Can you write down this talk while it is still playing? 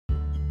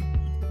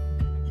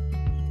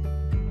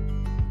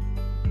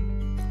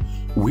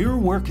We're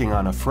working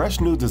on a fresh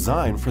new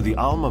design for the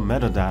Alma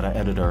Metadata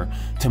Editor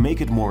to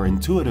make it more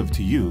intuitive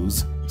to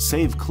use,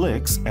 save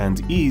clicks, and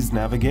ease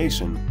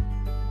navigation.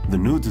 The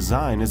new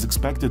design is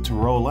expected to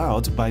roll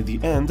out by the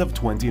end of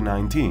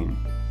 2019.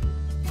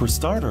 For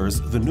starters,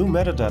 the new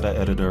Metadata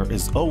Editor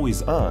is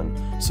always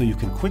on, so you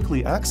can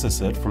quickly access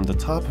it from the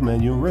top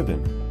menu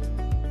ribbon.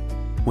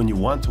 When you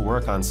want to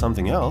work on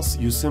something else,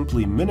 you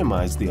simply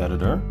minimize the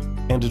editor,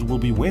 and it will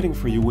be waiting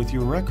for you with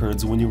your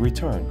records when you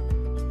return.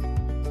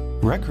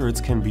 Records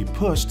can be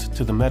pushed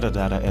to the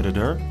Metadata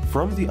Editor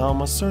from the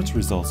Alma search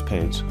results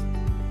page,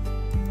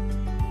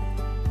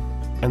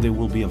 and they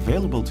will be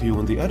available to you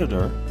in the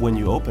editor when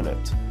you open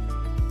it.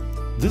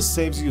 This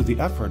saves you the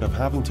effort of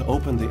having to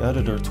open the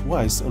editor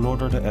twice in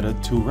order to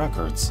edit 2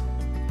 records.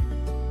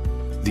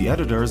 The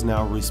editor is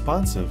now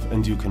responsive,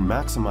 and you can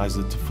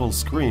maximize it to full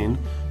screen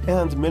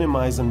and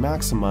minimize and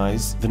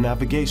maximize the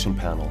navigation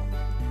panel.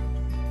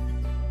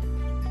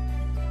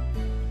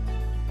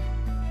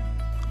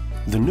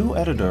 The new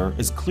editor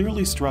is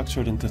clearly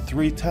structured into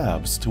 3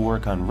 tabs to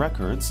work on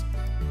records,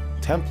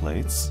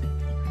 templates,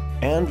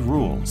 and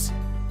rules.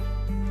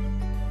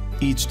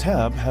 Each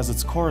tab has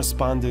its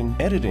corresponding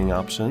editing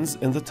options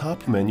in the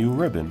top menu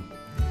ribbon.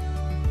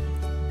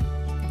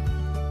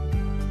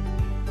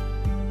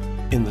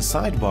 In the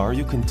sidebar,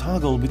 you can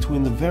toggle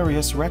between the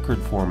various record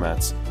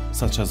formats,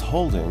 such as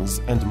Holdings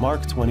and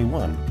Mark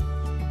 21.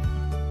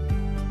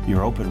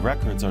 Your open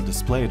records are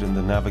displayed in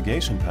the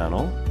navigation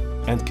panel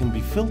and can be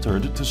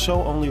filtered to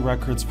show only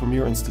records from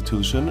your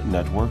institution,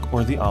 network,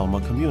 or the Alma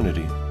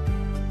community.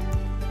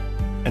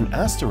 An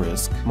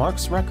asterisk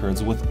marks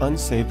records with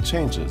unsaved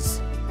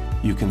changes.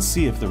 You can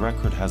see if the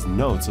record has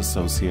notes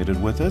associated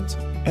with it,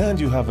 and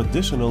you have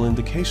additional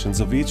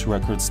indications of each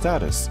record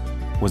status.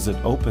 Was it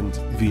opened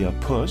via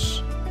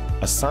push,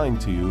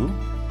 assigned to you,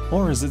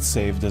 or is it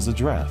saved as a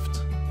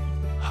draft?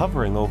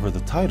 Hovering over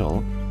the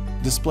title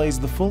displays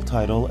the full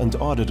title and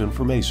audit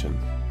information.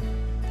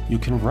 You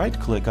can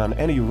right-click on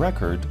any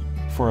record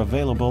for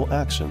available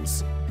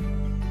actions.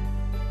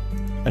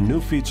 A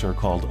new feature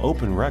called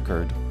Open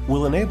Record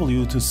will enable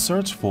you to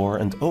search for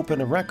and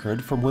open a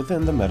record from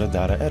within the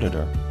Metadata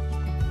Editor.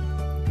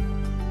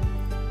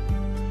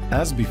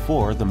 As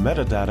before, the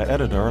Metadata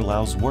Editor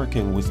allows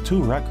working with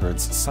 2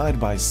 records side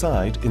by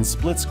side in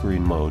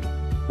split-screen mode,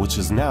 which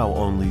is now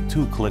only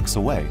 2 clicks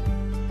away.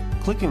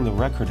 Clicking the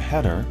record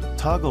header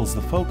toggles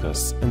the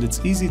focus, and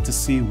it's easy to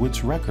see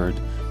which record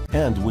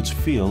and which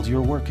field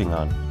you're working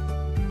on.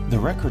 The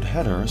record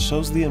header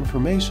shows the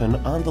information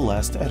on the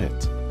last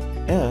edit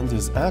and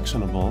is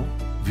actionable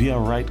via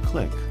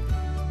right-click.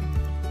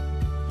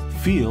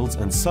 Fields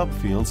and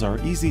subfields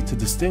are easy to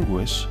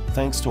distinguish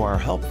thanks to our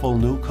helpful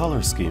new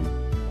color scheme.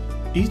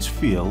 Each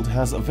field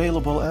has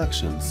available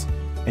actions,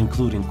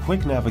 including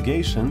quick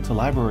navigation to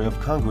Library of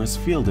Congress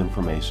field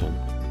information.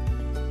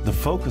 The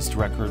focused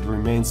record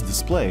remains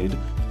displayed,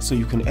 so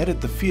you can edit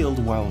the field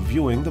while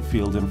viewing the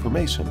field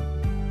information.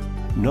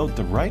 Note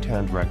the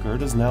right-hand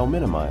record is now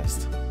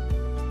minimized.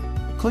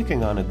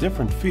 Clicking on a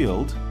different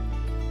field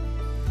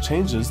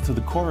changes to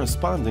the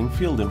corresponding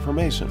field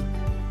information.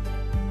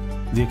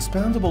 The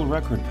expandable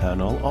record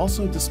panel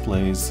also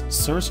displays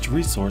searched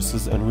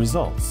resources and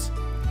results.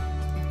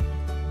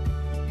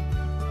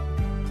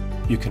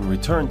 You can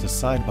return to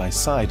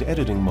side-by-side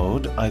editing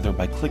mode either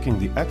by clicking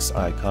the X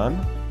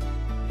icon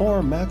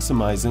or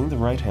maximizing the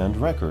right-hand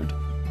record.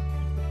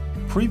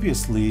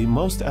 Previously,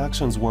 most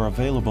actions were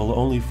available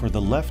only for the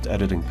left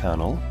editing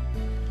panel,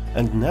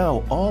 and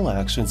now all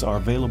actions are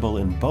available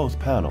in both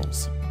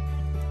panels.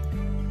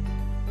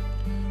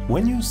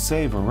 When you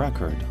save a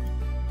record,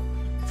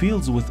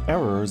 fields with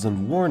errors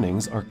and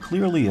warnings are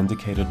clearly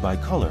indicated by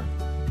color,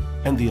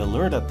 and the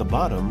alert at the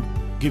bottom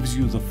gives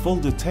you the full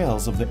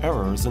details of the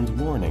errors and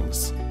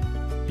warnings.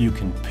 You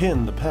can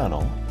pin the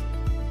panel,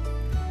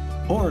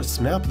 or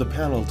snap the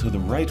panel to the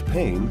right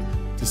pane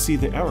to see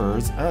the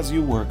errors as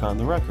you work on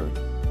the record.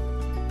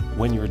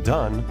 When you're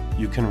done,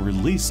 you can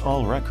release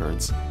all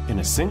records in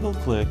a single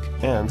click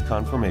and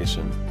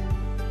confirmation.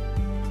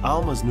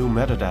 Alma's new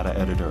Metadata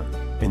Editor: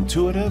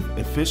 intuitive,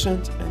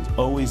 efficient, and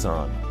always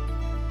on.